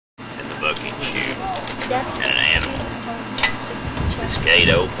bucking chute and an animal. This gate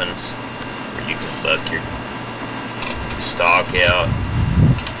opens where you can buck your stock out.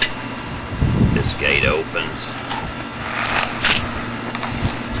 This gate opens.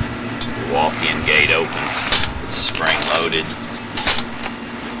 The walk-in gate opens. It's spring loaded.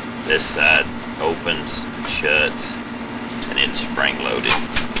 This side opens, shuts, and it's spring loaded.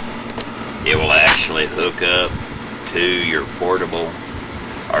 It will actually hook up to your portable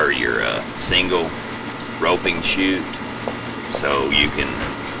or your single roping chute, so you can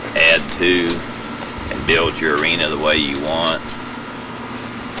add to and build your arena the way you want.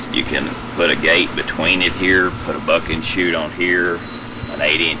 You can put a gate between it here, put a bucking chute on here, an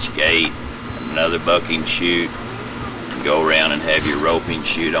 8-inch gate, another bucking chute, and go around and have your roping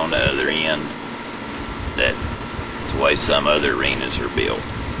chute on the other end. That's the way some other arenas are built.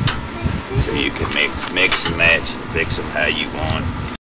 So you can mix and match and fix them how you want.